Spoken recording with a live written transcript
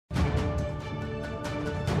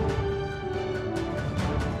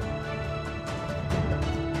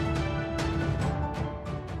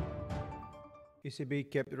ECB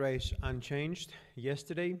kept rates unchanged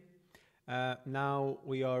yesterday. Now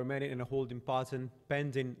we are remaining in a holding pattern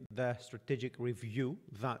pending the strategic review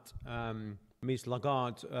that Ms.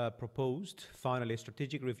 Lagarde proposed. Finally, a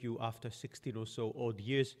strategic review after 16 or so odd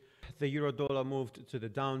years. The euro dollar moved to the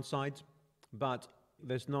downside, but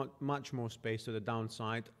there's not much more space to the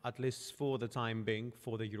downside, at least for the time being,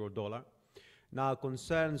 for the euro dollar. Now,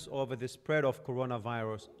 concerns over the spread of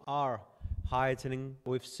coronavirus are heightening.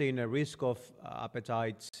 We've seen a risk of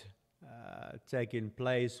appetite taking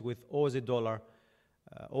place, with Aussie dollar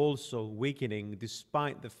also weakening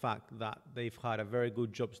despite the fact that they've had a very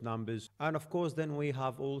good jobs numbers. And of course, then we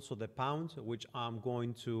have also the pound, which I'm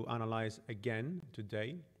going to analyze again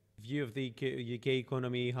today. View of the UK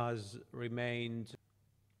economy has remained,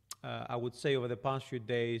 I would say, over the past few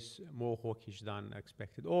days, more hawkish than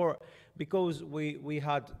expected, or because we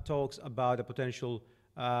had talks about a potential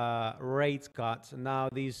rate cut. Now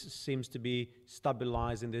these seems to be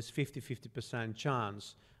stabilizing. There's 50%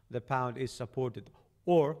 chance the pound is supported,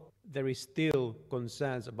 or there is still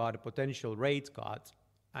concerns about a potential rate cut,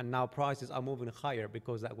 and now prices are moving higher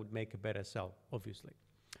because that would make a better sell, obviously.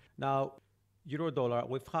 Now, euro dollar,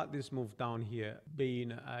 we've had this move down here being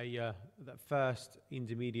the first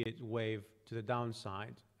intermediate wave to the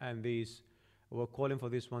downside, and we're calling for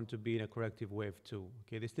this one to be in a corrective wave too.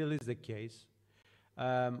 Okay, this still is the case.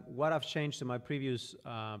 What I've changed in my previous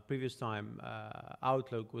time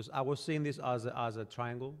outlook was I was seeing this as a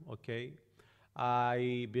triangle. Okay,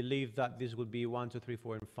 I believe that this would be 1, 2, 3,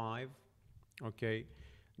 4, and 5. Okay,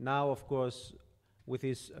 now of course with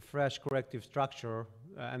this fresh corrective structure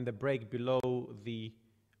and the break below the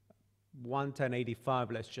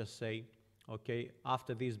 110.85, let's just say. Okay,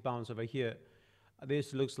 after this bounce over here,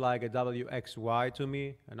 this looks like a WXY to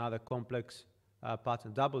me, another complex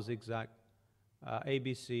pattern, double zigzag.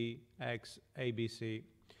 ABC, X, ABC.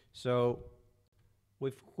 So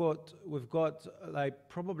we've got like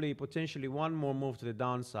probably potentially one more move to the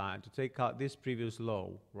downside to take out this previous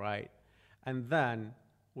low, right? And then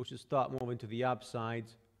we should start moving to the upside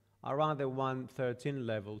around the 113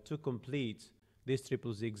 level to complete this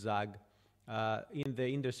triple zigzag in the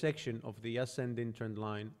intersection of the ascending trend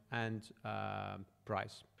line and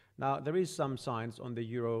price. Now there is some signs on the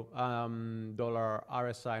euro dollar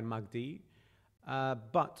RSI and MACD.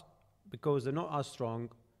 But because they're not as strong,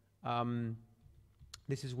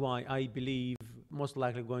 this is why I believe most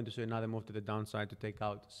likely going to see another move to the downside to take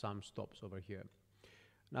out some stops over here.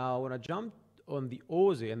 Now, when I jump on the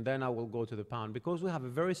Aussie, and then I will go to the pound, because we have a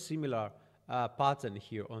very similar pattern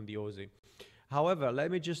here on the Aussie. However, let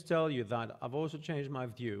me just tell you that I've also changed my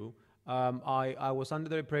view. I was under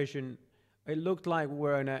the impression it looked like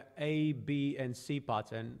we're in an A, B, and C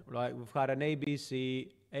pattern, right? We've had an ABC,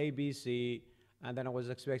 ABC, and then I was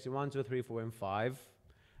expecting 1, 2, 3, 4, and 5.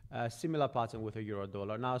 Similar pattern with the euro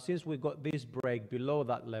dollar. Now, since we got this break below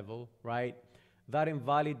that level, right, that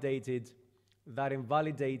invalidated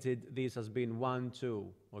this as being 1,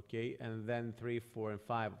 2, okay, and then 3, 4, and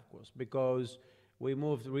 5, of course, because we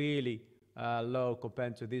moved really low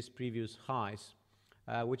compared to these previous highs,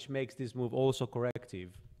 which makes this move also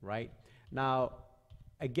corrective, right? Now,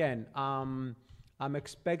 again, I'm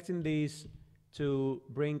expecting this to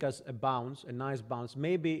bring us a bounce, a nice bounce,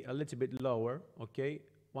 maybe a little bit lower, okay?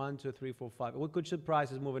 1, 2, 3, 4, 5. We could see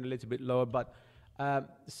prices moving a little bit lower, but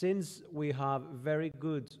since we have very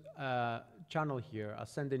good channel here,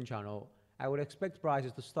 ascending channel, I would expect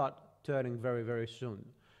prices to start turning very, very soon.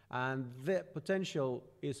 And the potential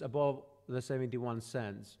is above the 71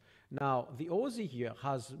 cents. Now, the Aussie here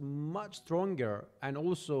has much stronger and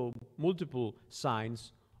also multiple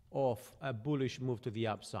signs of a bullish move to the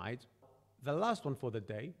upside. The last one for the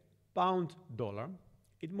day, pound dollar,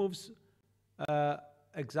 it moves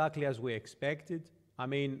exactly as we expected. I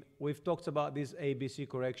mean, we've talked about this ABC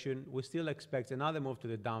correction. We still expect another move to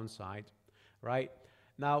the downside, right?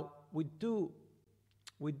 Now, we do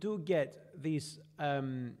get this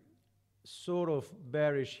sort of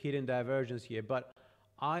bearish hidden divergence here, but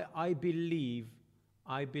I believe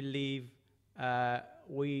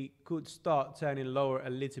we could start turning lower a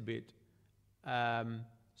little bit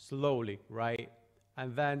slowly, right?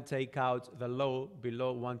 And then take out the low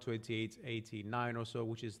below 128.89 or so,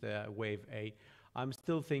 which is the wave A. I'm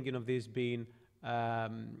still thinking of this being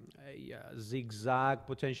zigzag,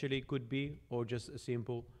 potentially could be, or just a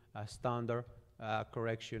simple standard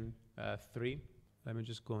correction 3. Let me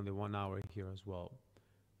just go on the 1 hour here as well.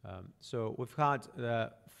 So we've had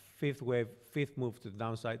the fifth move to the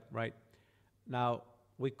downside, right? Now,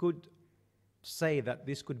 we could say that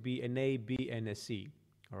this could be an A, B, and a C.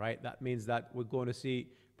 All right, that means that we're going to see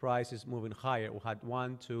prices moving higher. We had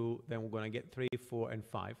 1, 2, then we're going to get 3, 4, and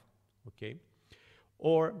 5. Okay.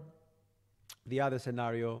 Or the other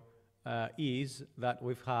scenario is that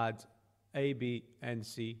we've had A, B, and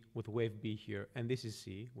C with wave B here, and this is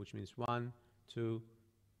C, which means 1, 2,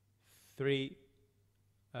 3,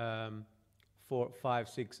 4, 5,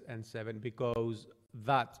 6, and 7, because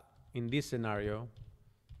that, in this scenario,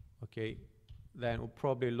 okay, then we're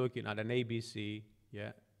probably looking at an ABC,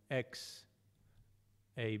 yeah, X,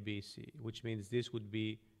 ABC, which means this would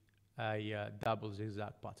be a double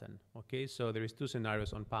zigzag pattern, okay? So there is two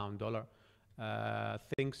scenarios on pound dollar.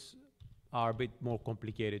 Things are a bit more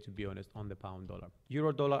complicated, to be honest, on the pound dollar.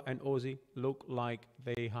 Euro dollar and Aussie look like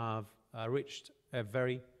they have reached a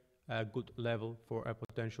very good level for a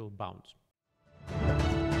potential bounce.